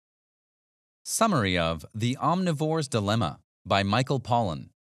Summary of The Omnivore's Dilemma by Michael Pollan.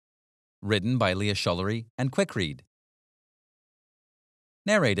 Written by Leah Schullery and Quickread.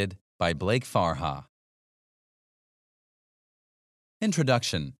 Narrated by Blake Farha.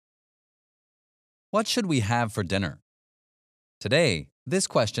 Introduction. What should we have for dinner? Today, this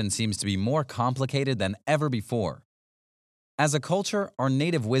question seems to be more complicated than ever before. As a culture, our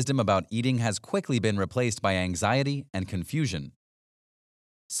native wisdom about eating has quickly been replaced by anxiety and confusion.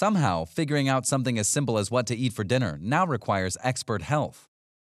 Somehow, figuring out something as simple as what to eat for dinner now requires expert help.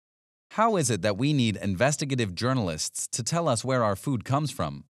 How is it that we need investigative journalists to tell us where our food comes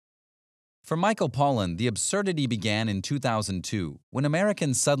from? For Michael Pollan, the absurdity began in 2002 when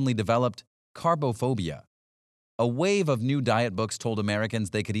Americans suddenly developed carbophobia. A wave of new diet books told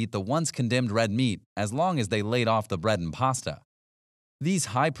Americans they could eat the once condemned red meat as long as they laid off the bread and pasta. These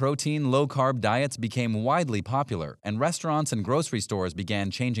high-protein, low-carb diets became widely popular, and restaurants and grocery stores began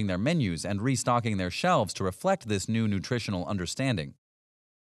changing their menus and restocking their shelves to reflect this new nutritional understanding.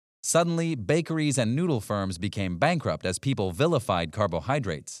 Suddenly, bakeries and noodle firms became bankrupt as people vilified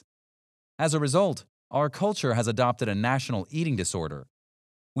carbohydrates. As a result, our culture has adopted a national eating disorder.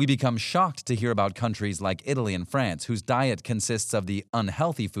 We become shocked to hear about countries like Italy and France whose diet consists of the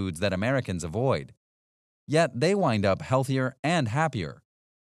unhealthy foods that Americans avoid. Yet they wind up healthier and happier.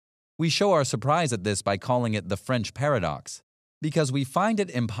 We show our surprise at this by calling it the French paradox, because we find it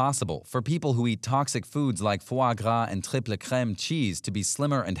impossible for people who eat toxic foods like foie gras and triple crème cheese to be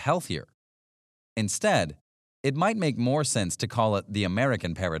slimmer and healthier. Instead, it might make more sense to call it the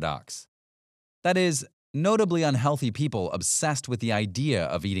American paradox. That is, notably unhealthy people obsessed with the idea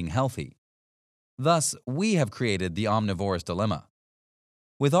of eating healthy. Thus, we have created the omnivore's dilemma.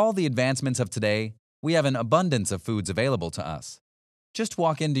 With all the advancements of today, we have an abundance of foods available to us. Just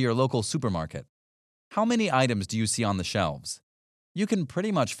walk into your local supermarket. How many items do you see on the shelves? You can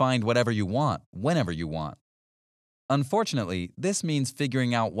pretty much find whatever you want, whenever you want. Unfortunately, this means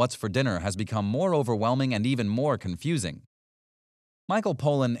figuring out what's for dinner has become more overwhelming and even more confusing. Michael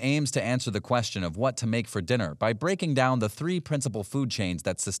Pollan aims to answer the question of what to make for dinner by breaking down the three principal food chains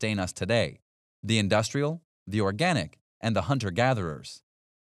that sustain us today: the industrial, the organic, and the hunter-gatherers.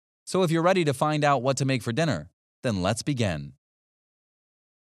 So if you're ready to find out what to make for dinner, then let's begin.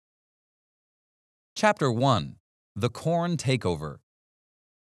 Chapter 1. The Corn Takeover.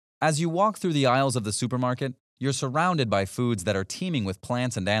 As you walk through the aisles of the supermarket, you're surrounded by foods that are teeming with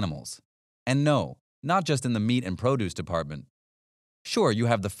plants and animals. And no, not just in the meat and produce department. Sure, you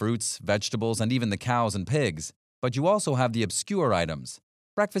have the fruits, vegetables, and even the cows and pigs, but you also have the obscure items: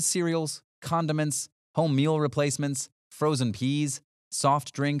 breakfast cereals, condiments, home meal replacements, frozen peas,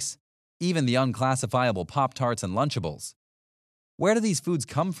 soft drinks, even the unclassifiable Pop-Tarts and Lunchables. Where do these foods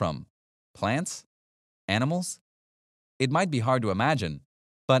come from? Plants? Animals? It might be hard to imagine,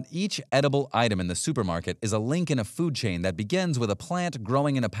 but each edible item in the supermarket is a link in a food chain that begins with a plant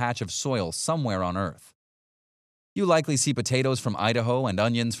growing in a patch of soil somewhere on Earth. You likely see potatoes from Idaho and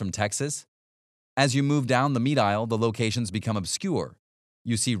onions from Texas. As you move down the meat aisle, the locations become obscure.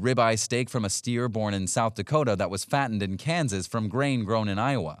 You see ribeye steak from a steer born in South Dakota that was fattened in Kansas from grain grown in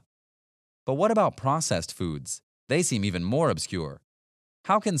Iowa. But what about processed foods? They seem even more obscure.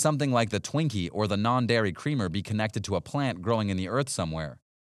 How can something like the Twinkie or the non-dairy creamer be connected to a plant growing in the earth somewhere?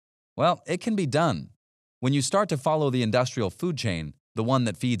 Well, it can be done. When you start to follow the industrial food chain, the one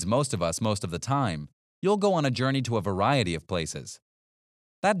that feeds most of us most of the time, you'll go on a journey to a variety of places.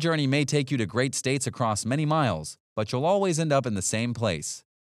 That journey may take you to great states across many miles, but you'll always end up in the same place: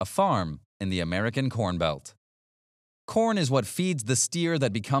 a farm in the American Corn Belt. Corn is what feeds the steer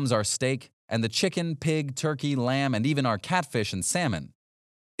that becomes our steak, and the chicken, pig, turkey, lamb, and even our catfish and salmon.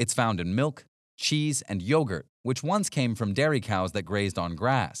 It's found in milk, cheese, and yogurt, which once came from dairy cows that grazed on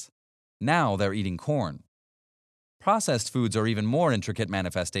grass. Now they're eating corn. Processed foods are even more intricate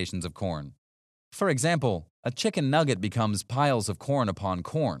manifestations of corn. For example, a chicken nugget becomes piles of corn upon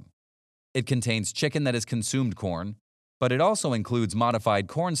corn. It contains chicken that is consumed corn, but it also includes modified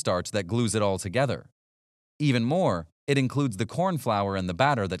cornstarch that glues it all together. Even more, it includes the corn flour and the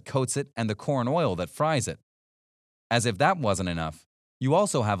batter that coats it and the corn oil that fries it. As if that wasn't enough, you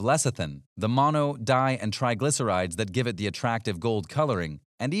also have lecithin, the mono, di, and triglycerides that give it the attractive gold coloring,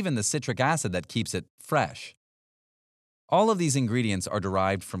 and even the citric acid that keeps it fresh. All of these ingredients are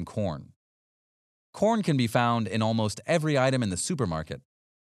derived from corn. Corn can be found in almost every item in the supermarket.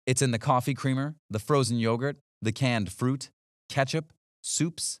 It's in the coffee creamer, the frozen yogurt, the canned fruit, ketchup,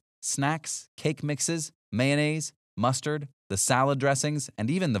 soups, snacks, cake mixes, mayonnaise, mustard, the salad dressings, and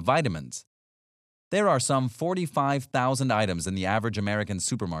even the vitamins. There are some 45,000 items in the average American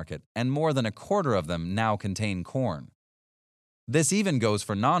supermarket, and more than a quarter of them now contain corn. This even goes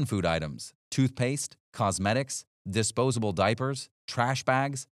for non-food items, toothpaste, cosmetics, disposable diapers, trash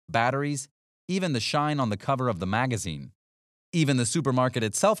bags, batteries, even the shine on the cover of the magazine. Even the supermarket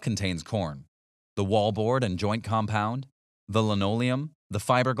itself contains corn. The wallboard and joint compound, the linoleum, the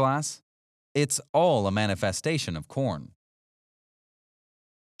fiberglass. It's all a manifestation of corn.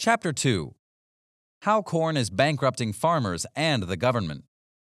 Chapter 2. How corn is bankrupting farmers and the government.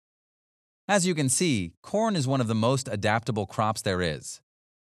 As you can see, corn is one of the most adaptable crops there is.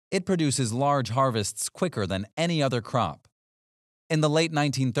 It produces large harvests quicker than any other crop. In the late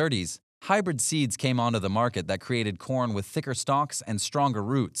 1930s, hybrid seeds came onto the market that created corn with thicker stalks and stronger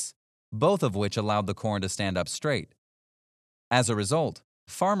roots, both of which allowed the corn to stand up straight. As a result,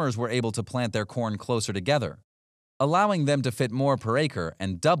 farmers were able to plant their corn closer together, allowing them to fit more per acre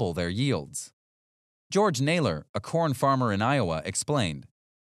and double their yields. George Naylor, a corn farmer in Iowa, explained,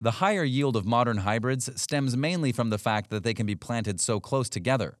 "The higher yield of modern hybrids stems mainly from the fact that they can be planted so close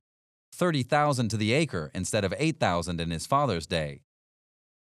together, 30,000 to the acre instead of 8,000 in his father's day."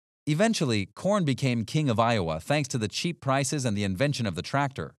 Eventually, corn became king of Iowa thanks to the cheap prices and the invention of the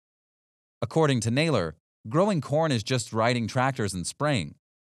tractor. According to Naylor, growing corn is just riding tractors and spraying.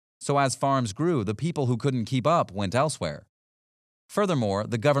 So as farms grew, the people who couldn't keep up went elsewhere. Furthermore,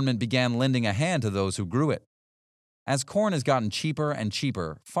 the government began lending a hand to those who grew it. As corn has gotten cheaper and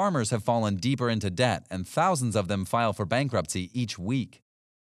cheaper, farmers have fallen deeper into debt and thousands of them file for bankruptcy each week.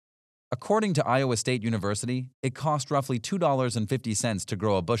 According to Iowa State University, it cost roughly $2.50 to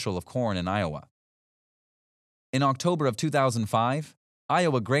grow a bushel of corn in Iowa. In October of 2005,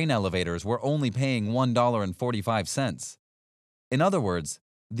 Iowa grain elevators were only paying $1.45. In other words,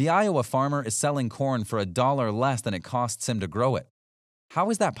 the Iowa farmer is selling corn for $1 less than it costs him to grow it. How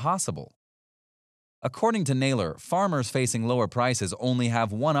is that possible? According to Naylor, farmers facing lower prices only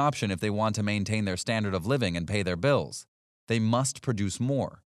have one option if they want to maintain their standard of living and pay their bills. They must produce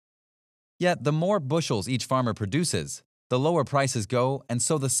more. Yet the more bushels each farmer produces, the lower prices go, and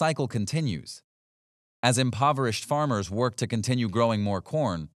so the cycle continues. As impoverished farmers work to continue growing more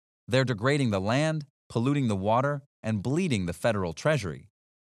corn, they're degrading the land, polluting the water, and bleeding the federal treasury.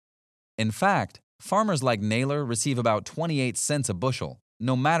 In fact, farmers like Naylor receive about 28 cents a bushel,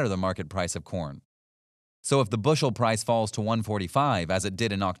 no matter the market price of corn. So if the bushel price falls to $1.45, as it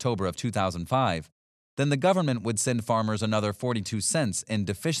did in October of 2005, then the government would send farmers another 42 cents in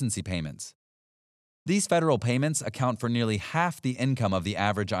deficiency payments. These federal payments account for nearly half the income of the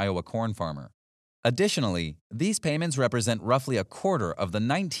average Iowa corn farmer. Additionally, these payments represent roughly a quarter of the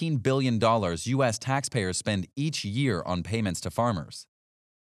 $19 billion U.S. taxpayers spend each year on payments to farmers.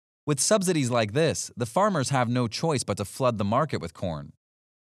 With subsidies like this, the farmers have no choice but to flood the market with corn.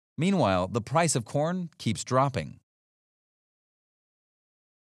 Meanwhile, the price of corn keeps dropping.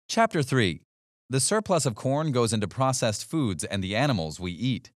 Chapter 3. The surplus of corn goes into processed foods and the animals we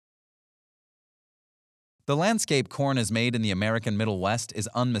eat. The landscape corn has made in the American Middle West is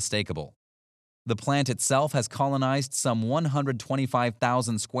unmistakable. The plant itself has colonized some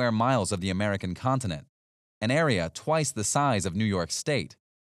 125,000 square miles of the American continent, an area twice the size of New York State.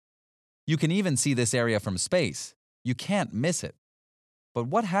 You can even see this area from space. You can't miss it. But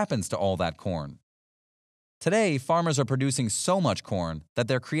what happens to all that corn? Today, farmers are producing so much corn that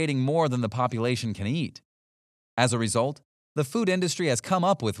they're creating more than the population can eat. As a result, the food industry has come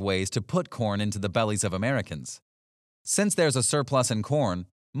up with ways to put corn into the bellies of Americans. Since there's a surplus in corn,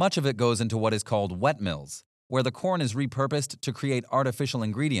 much of it goes into what is called wet mills, where the corn is repurposed to create artificial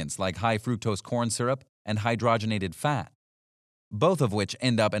ingredients like high fructose corn syrup and hydrogenated fat, both of which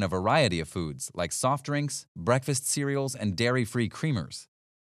end up in a variety of foods like soft drinks, breakfast cereals, and dairy-free creamers.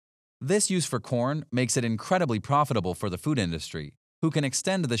 This use for corn makes it incredibly profitable for the food industry, who can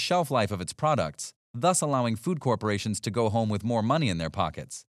extend the shelf life of its products, thus allowing food corporations to go home with more money in their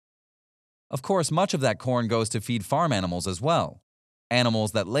pockets. Of course, much of that corn goes to feed farm animals as well,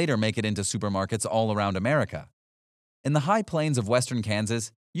 animals that later make it into supermarkets all around America. In the high plains of western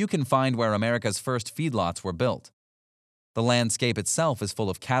Kansas, you can find where America's first feedlots were built. The landscape itself is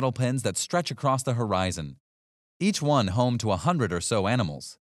full of cattle pens that stretch across the horizon, each one home to 100 or so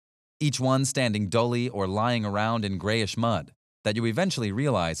animals, each one standing dully or lying around in grayish mud that you eventually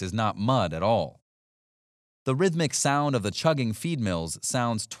realize is not mud at all. The rhythmic sound of the chugging feed mills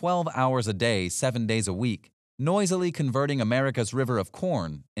sounds 12 hours a day, 7 days a week, noisily converting America's river of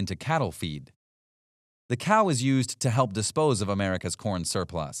corn into cattle feed. The cow is used to help dispose of America's corn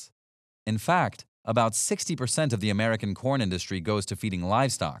surplus. In fact, about 60% of the American corn industry goes to feeding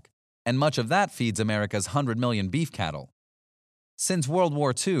livestock, and much of that feeds America's 100 million beef cattle. Since World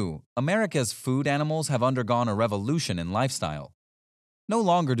War II, America's food animals have undergone a revolution in lifestyle. No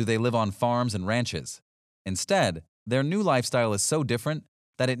longer do they live on farms and ranches. Instead, their new lifestyle is so different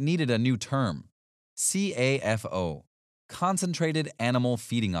that it needed a new term: CAFO, Concentrated Animal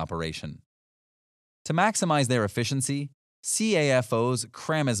Feeding Operation. To maximize their efficiency, CAFOs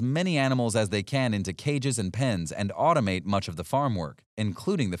cram as many animals as they can into cages and pens and automate much of the farm work,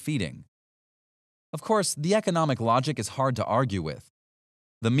 including the feeding. Of course, the economic logic is hard to argue with.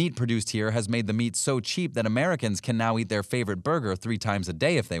 The meat produced here has made the meat so cheap that Americans can now eat their favorite burger 3 times a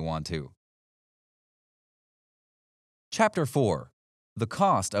day if they want to. Chapter 4: The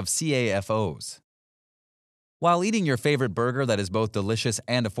Cost of CAFOs. While eating your favorite burger that is both delicious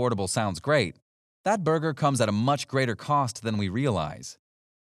and affordable sounds great, that burger comes at a much greater cost than we realize.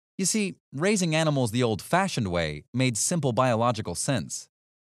 You see, raising animals the old-fashioned way made simple biological sense.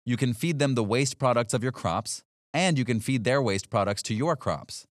 You can feed them the waste products of your crops, and you can feed their waste products to your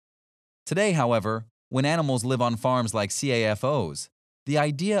crops. Today, however, when animals live on farms like CAFOs, the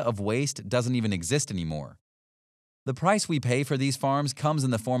idea of waste doesn't even exist anymore. The price we pay for these farms comes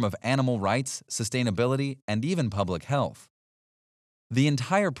in the form of animal rights, sustainability, and even public health. The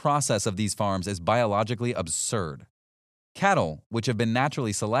entire process of these farms is biologically absurd. Cattle, which have been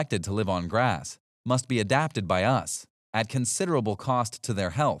naturally selected to live on grass, must be adapted by us, at considerable cost to their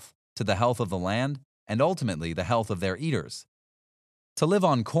health, to the health of the land, and ultimately the health of their eaters. To live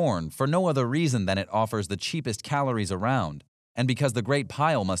on corn for no other reason than it offers the cheapest calories around, and because the great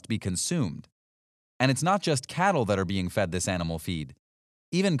pile must be consumed. And it's not just cattle that are being fed this animal feed.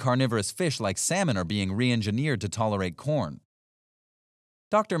 Even carnivorous fish like salmon are being re-engineered to tolerate corn.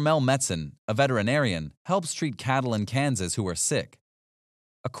 Dr. Mel Metzen, a veterinarian, helps treat cattle in Kansas who are sick.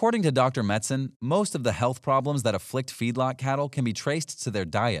 According to Dr. Metzen, most of the health problems that afflict feedlot cattle can be traced to their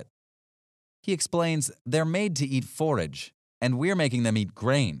diet. He explains they're made to eat forage, and we're making them eat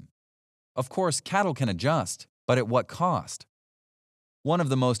grain. Of course, cattle can adjust, but at what cost? One of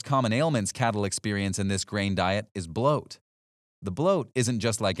the most common ailments cattle experience in this grain diet is bloat. The bloat isn't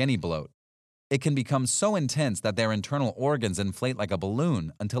just like any bloat. It can become so intense that their internal organs inflate like a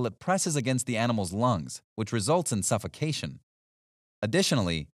balloon until it presses against the animal's lungs, which results in suffocation.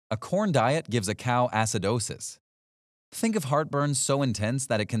 Additionally, a corn diet gives a cow acidosis. Think of heartburn so intense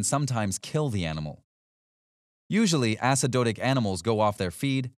that it can sometimes kill the animal. Usually, acidotic animals go off their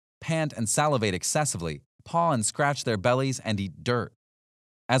feed, pant and salivate excessively, paw and scratch their bellies, and eat dirt.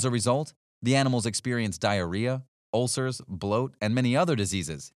 As a result, the animals experience diarrhea, ulcers, bloat, and many other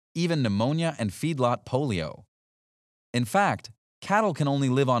diseases, even pneumonia and feedlot polio. In fact, cattle can only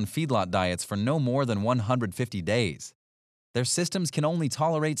live on feedlot diets for no more than 150 days. Their systems can only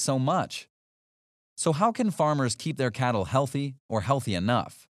tolerate so much. So how can farmers keep their cattle healthy or healthy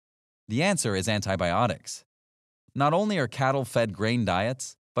enough? The answer is antibiotics. Not only are cattle fed grain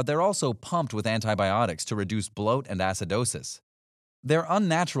diets, but they're also pumped with antibiotics to reduce bloat and acidosis. Their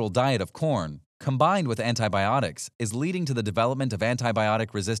unnatural diet of corn, combined with antibiotics, is leading to the development of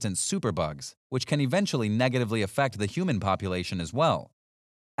antibiotic-resistant superbugs, which can eventually negatively affect the human population as well.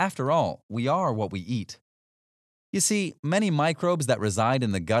 After all, we are what we eat. You see, many microbes that reside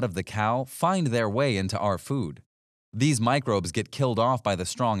in the gut of the cow find their way into our food. These microbes get killed off by the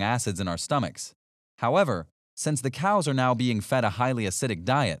strong acids in our stomachs. However, since the cows are now being fed a highly acidic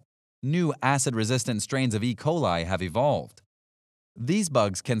diet, new acid-resistant strains of E. coli have evolved. These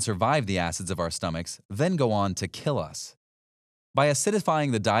bugs can survive the acids of our stomachs, then go on to kill us. By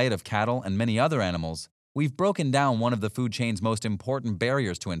acidifying the diet of cattle and many other animals, we've broken down one of the food chain's most important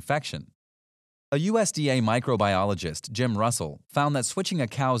barriers to infection. A USDA microbiologist, Jim Russell, found that switching a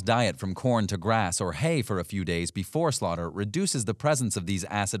cow's diet from corn to grass or hay for a few days before slaughter reduces the presence of these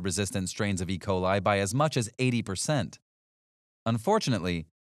acid-resistant strains of E. coli by as much as 80%. Unfortunately,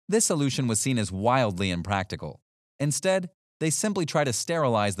 this solution was seen as wildly impractical. Instead, they simply try to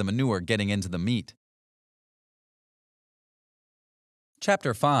sterilize the manure getting into the meat.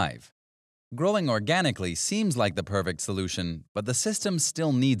 Chapter 5. Growing organically seems like the perfect solution, but the system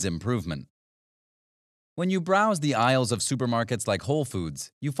still needs improvement. When you browse the aisles of supermarkets like Whole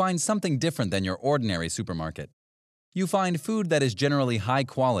Foods, you find something different than your ordinary supermarket. You find food that is generally high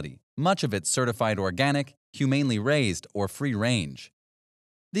quality, much of it certified organic, humanely raised, or free range.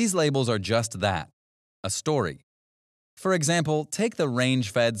 These labels are just that, a story. For example, take the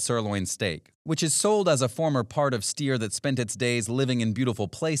range-fed sirloin steak, which is sold as a former part of steer that spent its days living in beautiful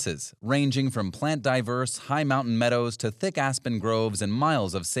places, ranging from plant-diverse, high mountain meadows to thick aspen groves and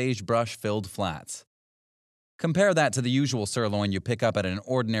miles of sagebrush-filled flats. Compare that to the usual sirloin you pick up at an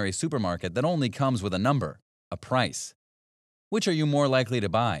ordinary supermarket that only comes with a number, a price. Which are you more likely to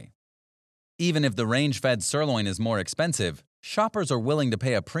buy? Even if the range-fed sirloin is more expensive, shoppers are willing to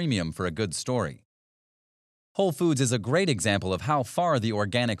pay a premium for a good story. Whole Foods is a great example of how far the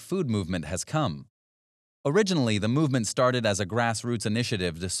organic food movement has come. Originally, the movement started as a grassroots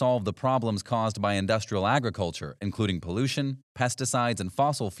initiative to solve the problems caused by industrial agriculture, including pollution, pesticides, and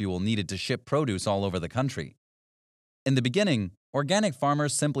fossil fuel needed to ship produce all over the country. In the beginning, organic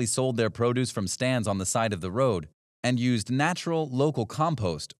farmers simply sold their produce from stands on the side of the road and used natural, local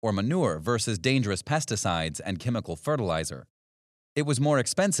compost or manure versus dangerous pesticides and chemical fertilizer. It was more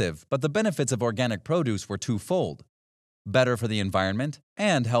expensive, but the benefits of organic produce were twofold: better for the environment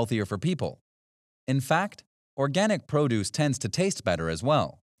and healthier for people. In fact, organic produce tends to taste better as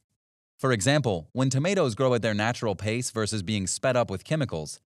well. For example, when tomatoes grow at their natural pace versus being sped up with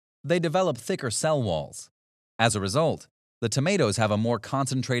chemicals, they develop thicker cell walls. As a result, the tomatoes have a more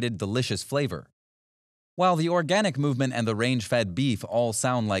concentrated, delicious flavor. While the organic movement and the range-fed beef all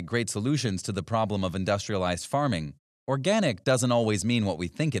sound like great solutions to the problem of industrialized farming, organic doesn't always mean what we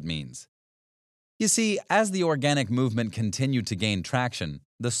think it means. You see, as the organic movement continued to gain traction,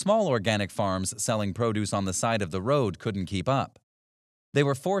 the small organic farms selling produce on the side of the road couldn't keep up. They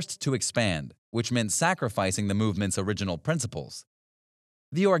were forced to expand, which meant sacrificing the movement's original principles.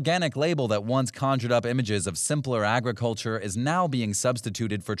 The organic label that once conjured up images of simpler agriculture is now being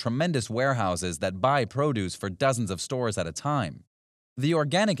substituted for tremendous warehouses that buy produce for dozens of stores at a time. The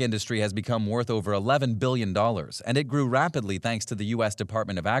organic industry has become worth over $11 billion, and it grew rapidly thanks to the U.S.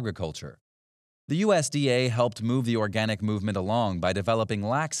 Department of Agriculture. The USDA helped move the organic movement along by developing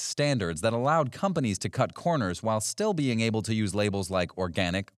lax standards that allowed companies to cut corners while still being able to use labels like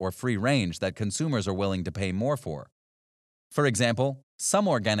organic or free range that consumers are willing to pay more for. For example, some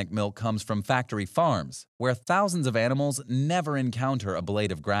organic milk comes from factory farms, where thousands of animals never encounter a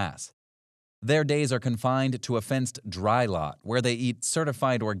blade of grass. Their days are confined to a fenced dry lot where they eat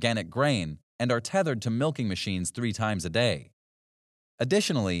certified organic grain and are tethered to milking machines 3 times a day.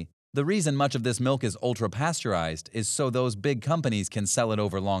 Additionally, the reason much of this milk is ultra-pasteurized is so those big companies can sell it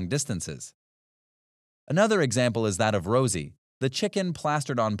over long distances. Another example is that of Rosie, the chicken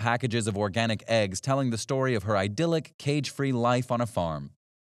plastered on packages of organic eggs telling the story of her idyllic, cage-free life on a farm.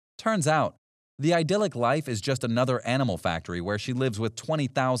 Turns out, the idyllic life is just another animal factory where she lives with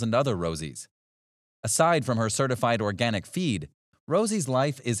 20,000 other Rosies. Aside from her certified organic feed, Rosie's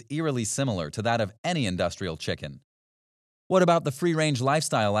life is eerily similar to that of any industrial chicken. What about the free-range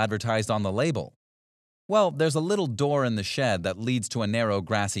lifestyle advertised on the label? Well, there's a little door in the shed that leads to a narrow,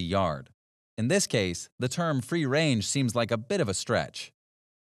 grassy yard. In this case, the term free range seems like a bit of a stretch.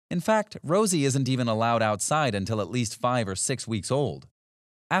 In fact, Rosie isn't even allowed outside until at least 5 or 6 weeks old.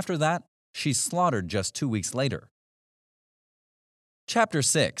 After that, she's slaughtered just 2 weeks later. Chapter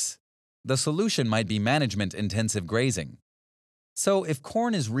 6. The solution might be management-intensive grazing. So, if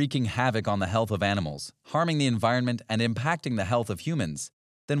corn is wreaking havoc on the health of animals, harming the environment, and impacting the health of humans,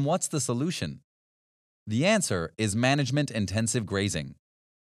 then what's the solution? The answer is management-intensive grazing.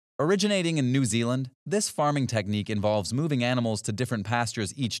 Originating in New Zealand, this farming technique involves moving animals to different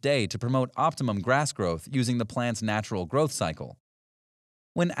pastures each day to promote optimum grass growth using the plant's natural growth cycle.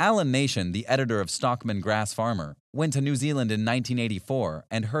 When Alan Nation, the editor of Stockman Grass Farmer, went to New Zealand in 1984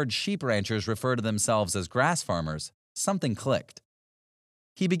 and heard sheep ranchers refer to themselves as grass farmers, something clicked.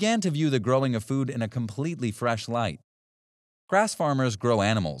 He began to view the growing of food in a completely fresh light. Grass farmers grow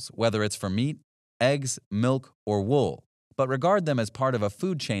animals, whether it's for meat, eggs, milk, or wool, but regard them as part of a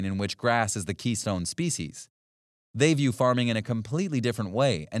food chain in which grass is the keystone species. They view farming in a completely different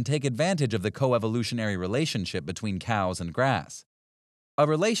way and take advantage of the coevolutionary relationship between cows and grass, a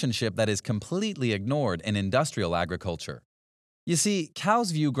relationship that is completely ignored in industrial agriculture. You see,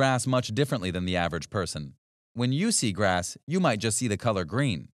 cows view grass much differently than the average person. When you see grass, you might just see the color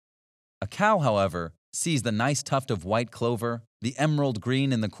green. A cow, however, sees the nice tuft of white clover, the emerald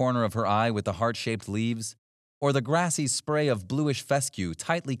green in the corner of her eye with the heart-shaped leaves, or the grassy spray of bluish fescue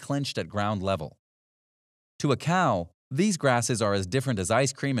tightly clenched at ground level. To a cow, these grasses are as different as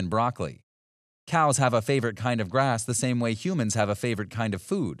ice cream and broccoli. Cows have a favorite kind of grass the same way humans have a favorite kind of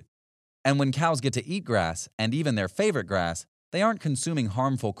food. And when cows get to eat grass, and even their favorite grass, they aren't consuming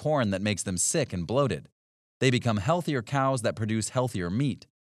harmful corn that makes them sick and bloated. They become healthier cows that produce healthier meat.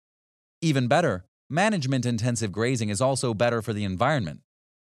 Even better, management-intensive grazing is also better for the environment.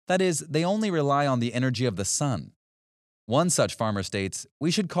 That is, they only rely on the energy of the sun. One such farmer states, "We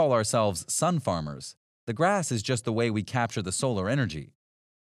should call ourselves sun farmers. The grass is just the way we capture the solar energy."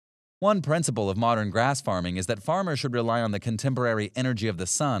 One principle of modern grass farming is that farmers should rely on the contemporary energy of the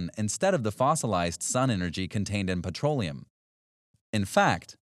sun instead of the fossilized sun energy contained in petroleum. In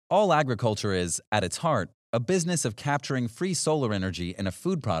fact, all agriculture is, at its heart, a business of capturing free solar energy in a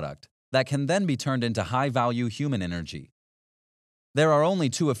food product that can then be turned into high-value human energy. There are only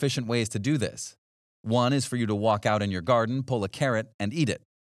 2 efficient ways to do this. One is for you to walk out in your garden, pull a carrot, and eat it.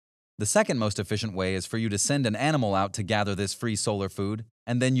 The second most efficient way is for you to send an animal out to gather this free solar food,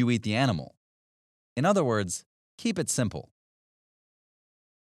 and then you eat the animal. In other words, keep it simple.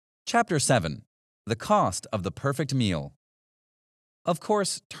 Chapter 7. The Cost of the Perfect Meal. Of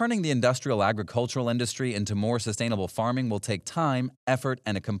course, turning the industrial agricultural industry into more sustainable farming will take time, effort,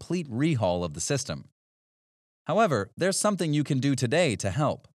 and a complete rehaul of the system. However, there's something you can do today to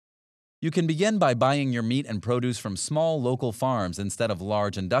help. You can begin by buying your meat and produce from small local farms instead of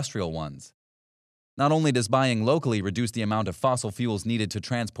large industrial ones. Not only does buying locally reduce the amount of fossil fuels needed to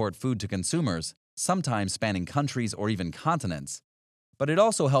transport food to consumers, sometimes spanning countries or even continents, but it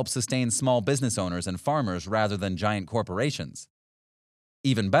also helps sustain small business owners and farmers rather than giant corporations.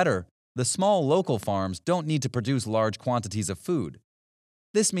 Even better, the small local farms don't need to produce large quantities of food.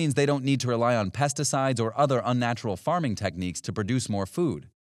 This means they don't need to rely on pesticides or other unnatural farming techniques to produce more food.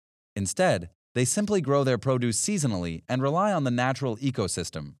 Instead, they simply grow their produce seasonally and rely on the natural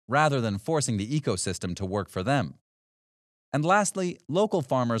ecosystem rather than forcing the ecosystem to work for them. And lastly, local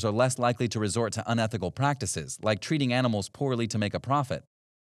farmers are less likely to resort to unethical practices like treating animals poorly to make a profit.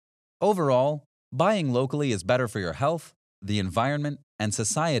 Overall, buying locally is better for your health, the environment, and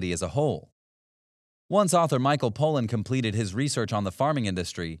society as a whole. Once author Michael Pollan completed his research on the farming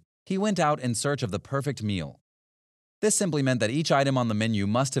industry, he went out in search of the perfect meal. This simply meant that each item on the menu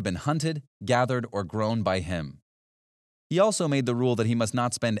must have been hunted, gathered, or grown by him. He also made the rule that he must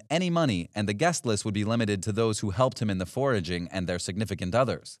not spend any money, and the guest list would be limited to those who helped him in the foraging and their significant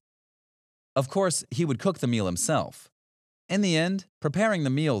others. Of course, he would cook the meal himself. In the end, preparing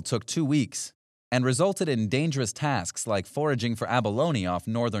the meal took 2 weeks and resulted in dangerous tasks like foraging for abalone off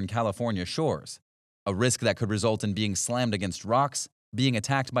northern California shores, a risk that could result in being slammed against rocks, being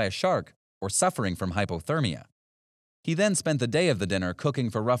attacked by a shark, or suffering from hypothermia. He then spent the day of the dinner cooking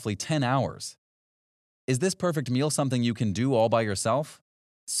for roughly 10 hours. Is this perfect meal something you can do all by yourself?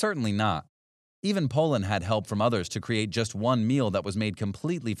 Certainly not. Even Pollan had help from others to create just one meal that was made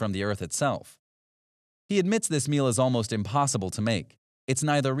completely from the earth itself. He admits this meal is almost impossible to make. It's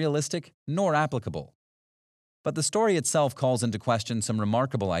neither realistic nor applicable. But the story itself calls into question some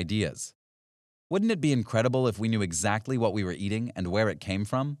remarkable ideas. Wouldn't it be incredible if we knew exactly what we were eating and where it came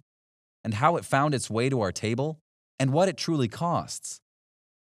from, and how it found its way to our table, and what it truly costs?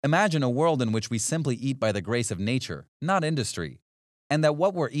 Imagine a world in which we simply eat by the grace of nature, not industry, and that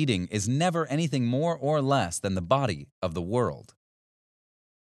what we're eating is never anything more or less than the body of the world.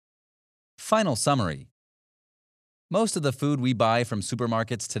 Final summary. Most of the food we buy from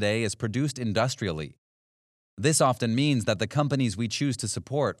supermarkets today is produced industrially. This often means that the companies we choose to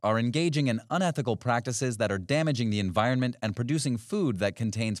support are engaging in unethical practices that are damaging the environment and producing food that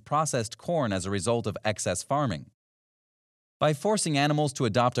contains processed corn as a result of excess farming. By forcing animals to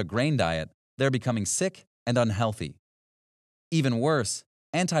adopt a grain diet, they're becoming sick and unhealthy. Even worse,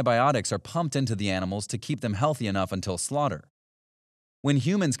 antibiotics are pumped into the animals to keep them healthy enough until slaughter. When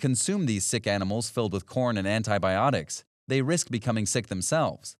humans consume these sick animals filled with corn and antibiotics, they risk becoming sick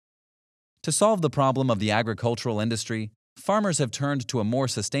themselves. To solve the problem of the agricultural industry, farmers have turned to a more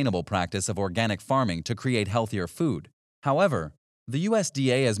sustainable practice of organic farming to create healthier food. However, the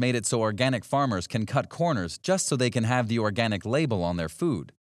USDA has made it so organic farmers can cut corners just so they can have the organic label on their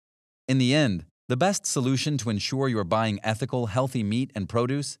food. In the end, the best solution to ensure you're buying ethical, healthy meat and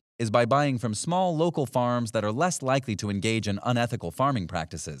produce is by buying from small local farms that are less likely to engage in unethical farming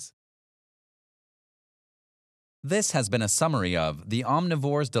practices. This has been a summary of The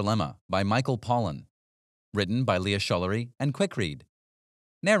Omnivore's Dilemma by Michael Pollan, written by Leah Schullery and Quickread,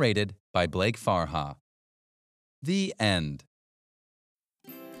 narrated by Blake Farha. The end.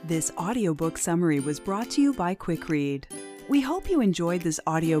 This audiobook summary was brought to you by Quickread. We hope you enjoyed this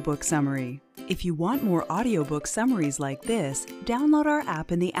audiobook summary. If you want more audiobook summaries like this, download our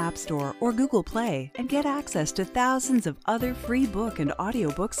app in the App Store or Google Play and get access to thousands of other free book and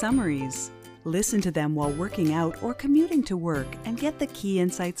audiobook summaries. Listen to them while working out or commuting to work and get the key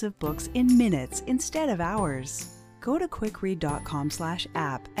insights of books in minutes instead of hours. Go to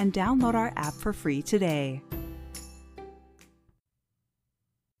quickread.com/app and download our app for free today.